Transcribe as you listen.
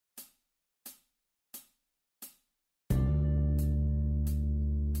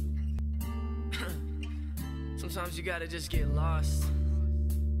sometimes you gotta just get lost.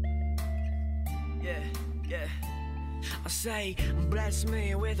 Yeah. I say, bless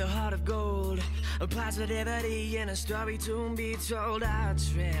me with a heart of gold, a positivity and a story to be told. I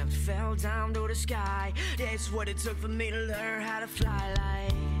tripped, fell down to the sky. That's what it took for me to learn how to fly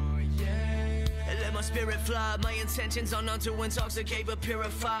like. Let my spirit fly, my intentions are not to intoxicate but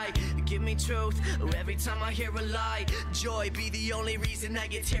purify. Give me truth, every time I hear a lie. Joy be the only reason I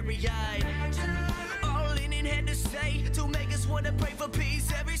get teary-eyed. All Lenin had to say to make us want to pray for peace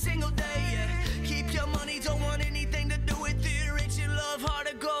every single day. Keep your money, don't want anything to do with it. Rich in love,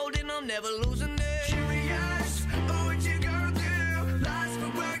 heart of gold, and I'm never losing it. Curious, what you gonna do? Lost for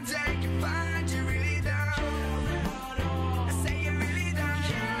work, day can find you really down. I say you really down.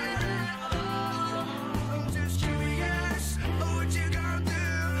 I'm just curious, what you gonna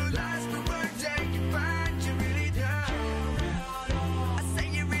do? Lost for work, day can find you really down. I say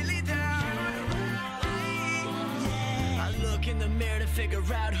you really down. I look in the mirror to figure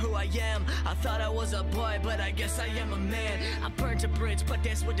out who I am. I thought I was a boy, but I guess I am a man. I burnt a bridge, but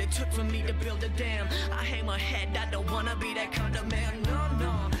that's what it took for me to build a dam. I hang my head, I don't wanna be that kind of man.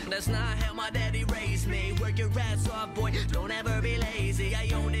 No, that's not how my daddy raised me. Work your ass off, boy, don't ever be lazy. I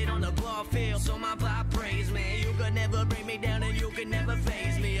owned it on the ball field, so my pop praised me. You could never bring me down and you could never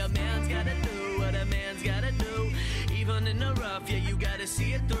faze me. A man's gotta do what a man's gotta do. Even in the rough, yeah, you gotta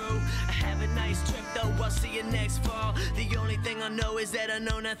see it through. Have a nice trip though, I'll see you next fall. The only thing I know is that I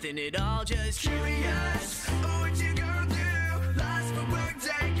know nothing at all. Just curious, what you gonna do? Lost for work,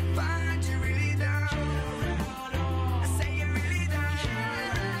 day can find you really down. I say you really down.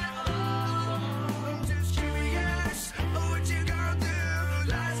 I'm just curious, what you gonna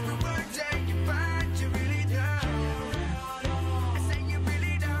do? Lost for work, day can find you really down. I say you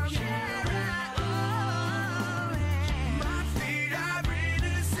really down. My feet are in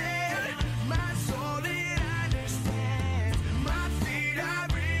the sand, my soul it understands. My feet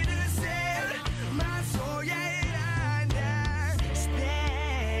are in the sand, my soul yeah it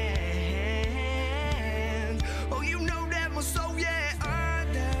understands. Oh, you know that my soul yeah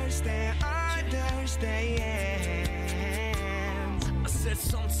understands. I said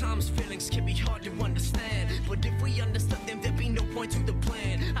sometimes feelings can be hard to understand, but if we understood them, there'd be no point to the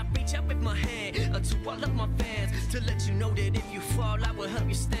plan. I reach out with my hand to all of my fans, to let you know that if you fall, I will help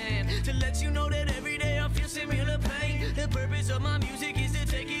you stand. To let you know that every day I feel similar pain. The purpose of my music is to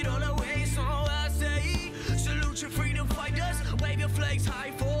take it all away. So I say, salute your freedom fighters, wave your flags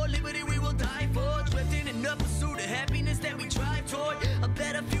high for liberty we will die for. Drifting in the pursuit of happiness that we drive toward. A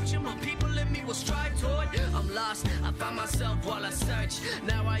better future my people and me will strive toward. I'm lost, I find myself while I search.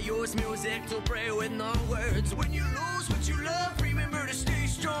 Now I use music to pray with no words. When you lose what you love, remember to stay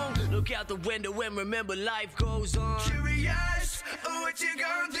strong. Look out the window and remember life goes on. Curious, what you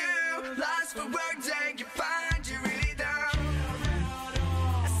gonna do? Lost for work, day can find you really down.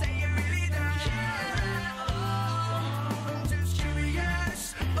 I say you really down. I'm just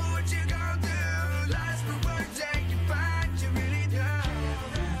curious, what you gonna do? Lost for work, day can find you really down.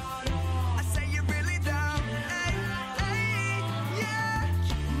 I say you really down. Yeah.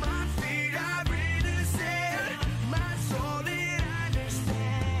 My feet are in the sand, my soul it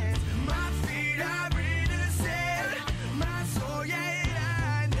understands. My feet are in the sand, my soul yeah it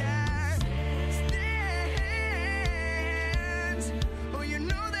understands. Oh, you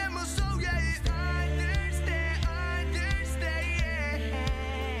know that my soul yeah it understands.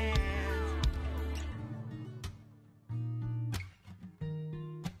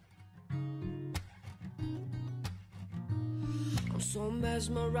 I'm so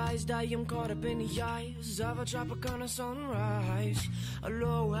mesmerized, I am caught up in the eyes of a Tropicana sunrise.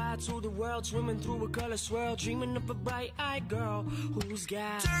 Aloha to the world, swimming through a color swirl, dreaming of a bright-eyed girl who's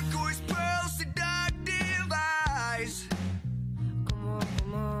got turquoise pearls, seductive eyes.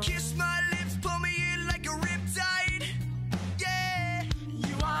 Come on. Kiss my lips, pull me in like a riptide. Yeah.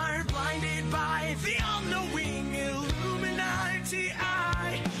 You are blinded by the all-knowing Illuminati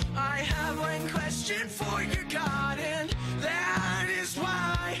eye. I have one question for your God, and that is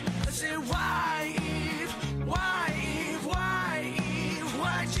why. I said, why, Eve? Why, Eve? Why, Eve?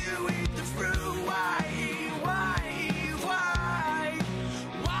 Why'd you eat the fruit? Why, Eve? Why, Eve? Why?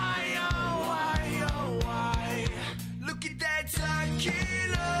 Why, oh, why, oh, why? Look at that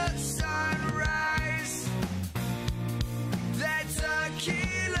tequila sun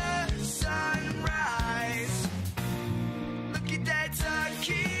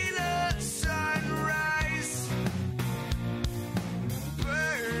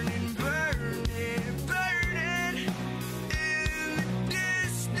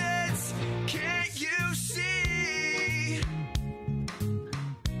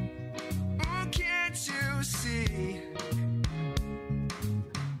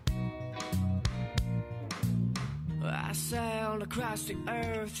all across the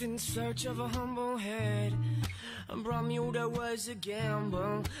earth in search of a humble head. And brought me there was a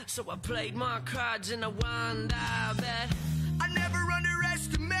gamble, so I played my cards and I wound out that I never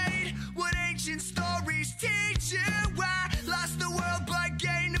underestimate what ancient stories teach you.